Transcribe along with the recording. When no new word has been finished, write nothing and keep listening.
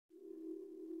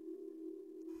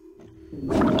Do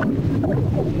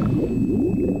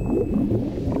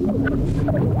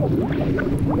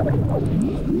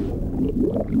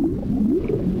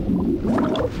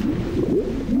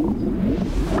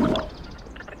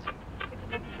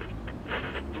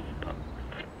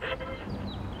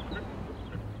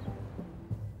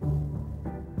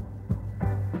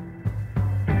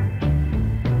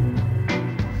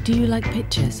you like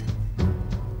pictures?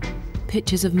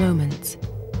 Pictures of moments.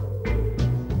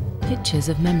 Pictures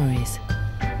of memories.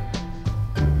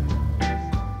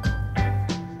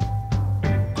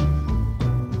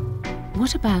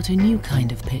 What about a new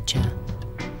kind of picture?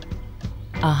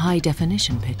 A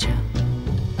high-definition picture.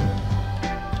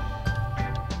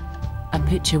 A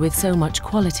picture with so much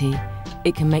quality,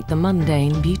 it can make the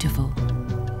mundane beautiful.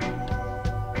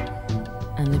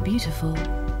 And the beautiful,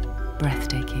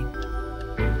 breathtaking.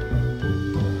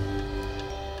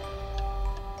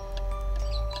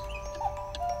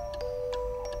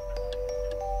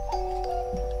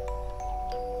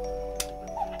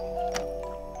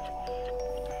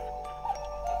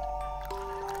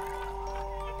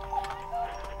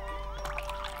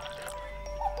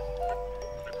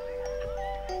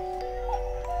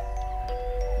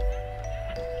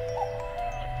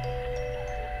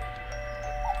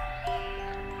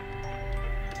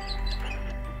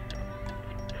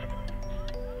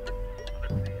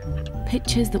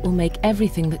 Pictures that will make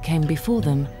everything that came before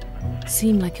them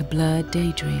seem like a blurred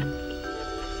daydream.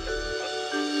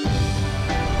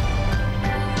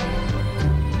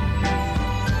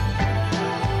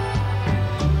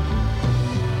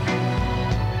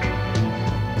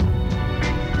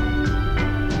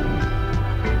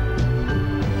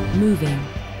 Moving,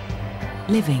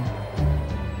 living,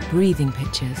 breathing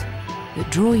pictures that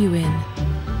draw you in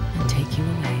and take you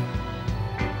away.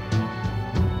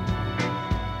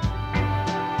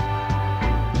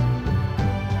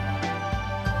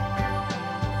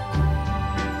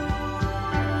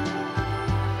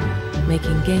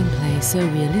 Making gameplay so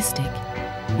realistic,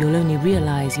 you'll only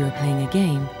realize you are playing a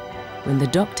game when the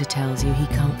doctor tells you he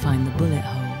can't find the bullet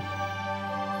hole.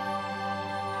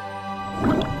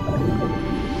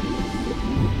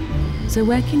 So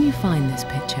where can you find this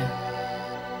picture?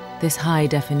 This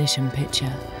high-definition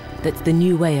picture that's the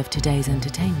new way of today's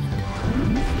entertainment?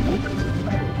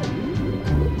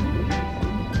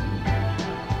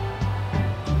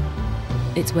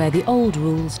 It's where the old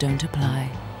rules don't apply.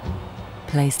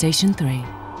 PlayStation 3.